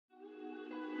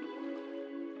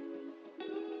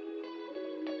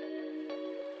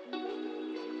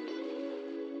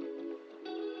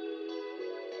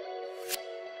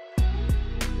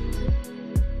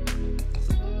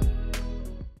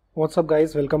What's up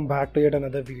guys, welcome back to yet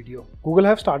another video. Google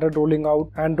have started rolling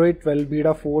out Android 12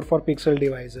 Beta 4 for Pixel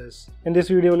devices. In this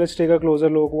video, let's take a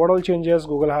closer look what all changes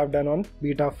Google have done on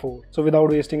Beta 4. So without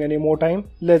wasting any more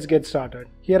time, let's get started.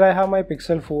 Here I have my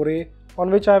Pixel 4a on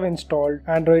which I have installed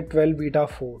Android 12 Beta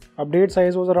 4. Update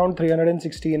size was around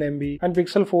 316 MB and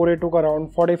Pixel 4a took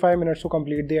around 45 minutes to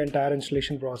complete the entire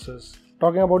installation process.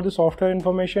 Talking about the software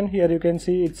information, here you can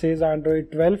see it says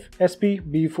Android 12 SP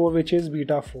B4 which is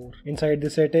Beta 4. Inside the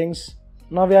settings,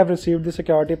 now we have received the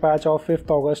security patch of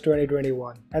 5th August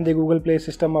 2021 and the Google Play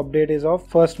system update is of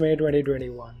 1st May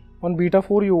 2021. On Beta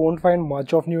 4 you won't find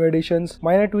much of new additions.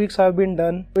 Minor tweaks have been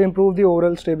done to improve the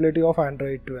overall stability of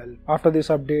Android 12. After this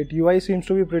update, UI seems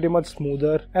to be pretty much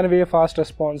smoother and way fast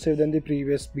responsive than the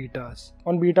previous betas.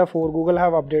 On Beta 4, Google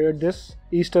have updated this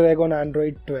Easter egg on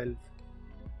Android 12.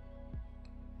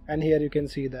 And here you can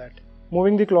see that.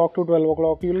 Moving the clock to 12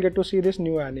 o'clock, you will get to see this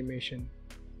new animation.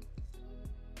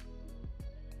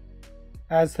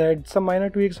 As said, some minor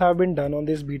tweaks have been done on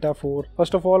this Beta 4.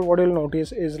 First of all, what you'll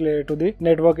notice is related to the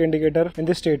network indicator in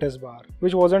the status bar,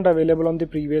 which wasn't available on the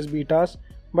previous betas,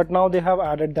 but now they have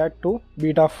added that to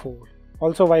Beta 4.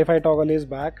 Also, Wi-Fi toggle is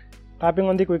back. Tapping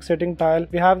on the quick setting tile,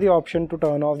 we have the option to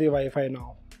turn off the Wi-Fi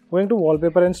now. Going to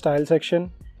wallpaper and style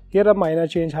section, here a minor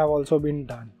change have also been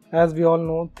done. As we all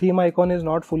know, theme icon is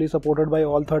not fully supported by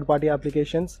all third-party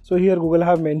applications, so here Google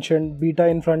have mentioned beta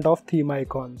in front of theme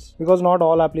icons because not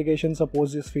all applications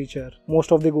support this feature.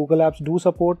 Most of the Google apps do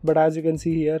support, but as you can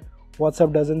see here,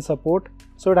 WhatsApp doesn't support,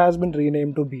 so it has been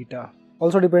renamed to beta.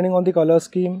 Also, depending on the color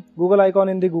scheme, Google icon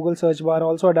in the Google search bar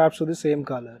also adapts to the same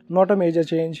color. Not a major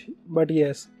change, but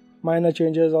yes, minor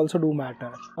changes also do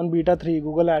matter. On Beta 3,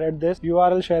 Google added this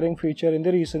URL sharing feature in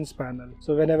the Recents panel.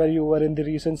 So whenever you were in the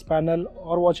Recents panel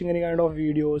or watching any kind of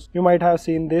videos, you might have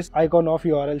seen this icon of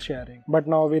URL sharing. But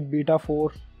now with Beta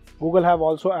 4, Google have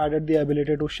also added the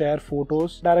ability to share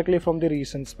photos directly from the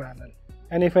Recents panel.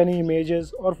 And if any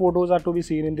images or photos are to be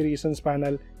seen in the Recents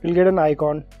panel, you'll get an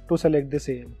icon to select the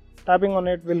same. Tapping on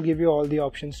it will give you all the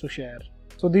options to share.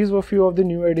 So these were few of the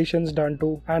new additions done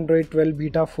to Android 12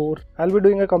 Beta 4. I'll be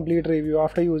doing a complete review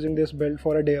after using this build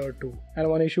for a day or two. And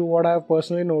one issue what I have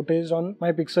personally noticed on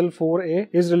my Pixel 4a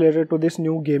is related to this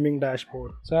new gaming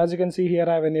dashboard. So as you can see here,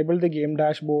 I have enabled the game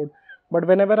dashboard, but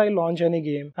whenever I launch any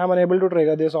game, I'm unable to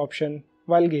trigger this option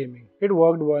while gaming. It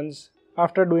worked once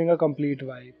after doing a complete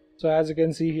wipe. So as you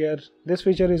can see here, this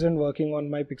feature isn't working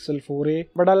on my Pixel 4a,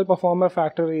 but I'll perform a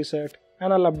factory reset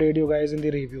and I'll update you guys in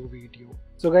the review video.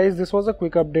 So guys, this was a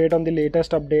quick update on the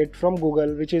latest update from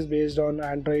Google which is based on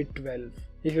Android 12.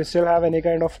 If you still have any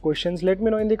kind of questions, let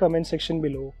me know in the comment section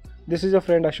below. This is your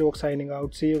friend Ashok signing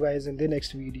out. See you guys in the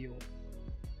next video.